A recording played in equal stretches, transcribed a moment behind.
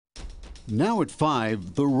Now at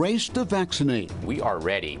 5, the race to vaccinate. We are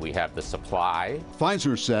ready. We have the supply.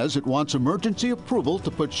 Pfizer says it wants emergency approval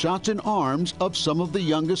to put shots in arms of some of the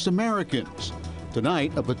youngest Americans.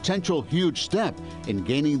 Tonight, a potential huge step in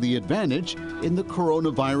gaining the advantage in the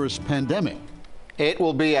coronavirus pandemic. It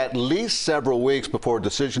will be at least several weeks before a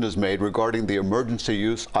decision is made regarding the emergency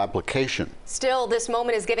use application. Still, this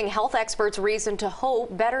moment is giving health experts reason to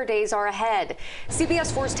hope better days are ahead.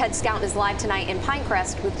 CBS 4's Ted Scout is live tonight in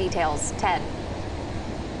Pinecrest with details. Ted.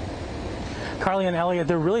 Carly and Elliot,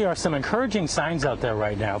 there really are some encouraging signs out there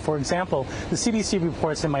right now. For example, the CDC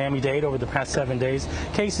reports in Miami-Dade over the past 7 days,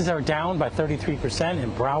 cases are down by 33%,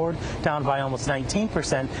 in Broward down by almost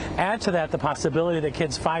 19%. Add to that the possibility that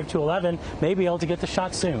kids 5 to 11 may be able to get the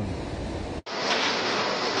shot soon.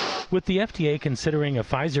 With the FDA considering a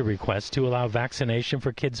Pfizer request to allow vaccination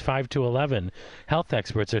for kids 5 to 11, health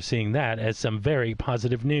experts are seeing that as some very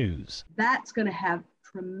positive news. That's going to have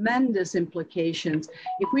tremendous implications.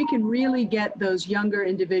 If we can really get those younger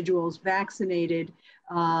individuals vaccinated,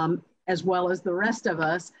 as well as the rest of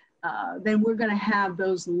us, then we're going to have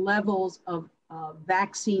those levels of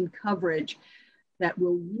vaccine coverage that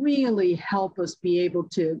will really help us be able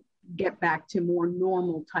to get back to more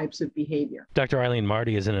normal types of behavior. Dr. Eileen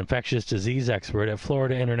Marty is an infectious disease expert at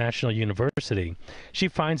Florida International University. She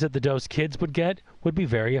finds that the dose kids would get would be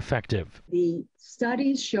very effective. The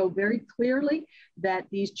studies show very clearly that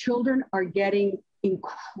these children are getting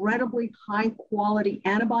incredibly high quality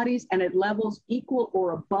antibodies and at levels equal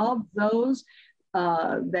or above those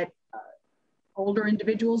that older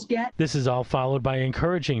individuals get. This is all followed by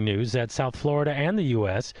encouraging news that South Florida and the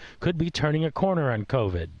U.S. could be turning a corner on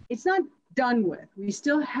COVID. It's not done with. We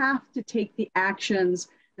still have to take the actions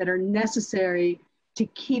that are necessary to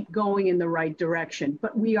keep going in the right direction.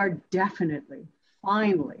 But we are definitely,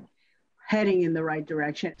 finally, heading in the right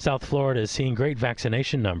direction. South Florida is seeing great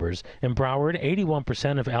vaccination numbers. In Broward,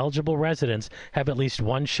 81% of eligible residents have at least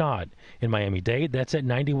one shot. In Miami-Dade, that's at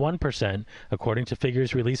 91%, according to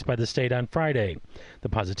figures released by the state on Friday. The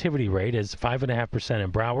positivity rate is 5.5%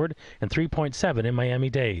 in Broward and 3.7% in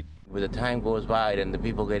Miami-Dade. With the time goes by and the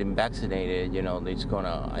people getting vaccinated, it's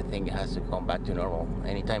I think it has to come back to normal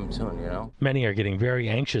anytime soon, Many are getting very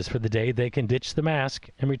anxious for the day they can ditch the mask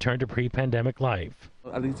and return to pre-pandemic life.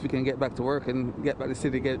 At least we can get back to work and get back to the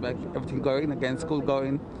city, get back everything going again, school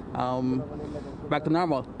going, back to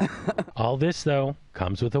normal. All this, though,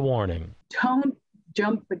 comes with a warning. Don't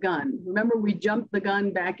jump the gun. Remember, we jumped the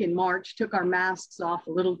gun back in March, took our masks off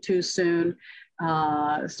a little too soon,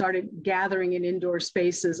 started gathering in indoor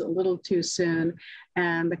spaces a little too soon,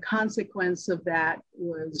 and the consequence of that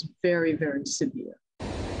was very, very severe.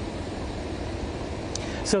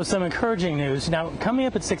 So some encouraging news. Now, coming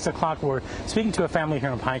up at 6 o'clock, we're speaking to a family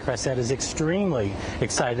here in Pinecrest that is extremely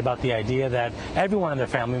excited about the idea that everyone in their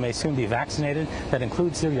family may soon be vaccinated. That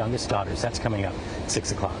includes their youngest daughters. That's coming up at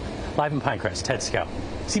 6 o'clock. Live in Pinecrest, Ted Scout,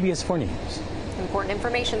 CBS 4 News. Important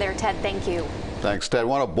information there, Ted. Thank you. Thanks, Ted. I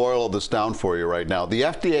want to boil this down for you right now. The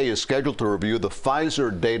FDA is scheduled to review the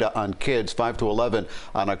Pfizer data on kids 5 to 11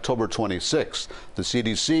 on October 26th. The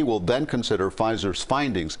CDC will then consider Pfizer's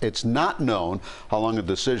findings. It's not known how long a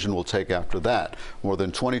decision will take after that. More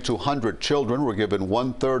than 2,200 children were given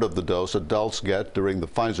 1/3 of the dose adults get during the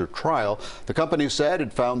Pfizer trial. The company said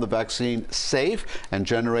it found the vaccine safe and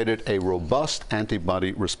generated a robust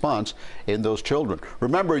antibody response in those children.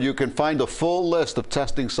 Remember, you can find a full list of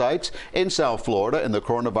testing sites in South Florida in the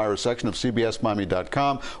coronavirus section of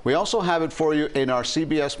CBSMiami.com. We also have it for you in our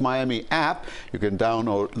CBS Miami app. You can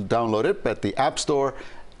download it at the App Store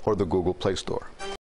or the Google Play Store.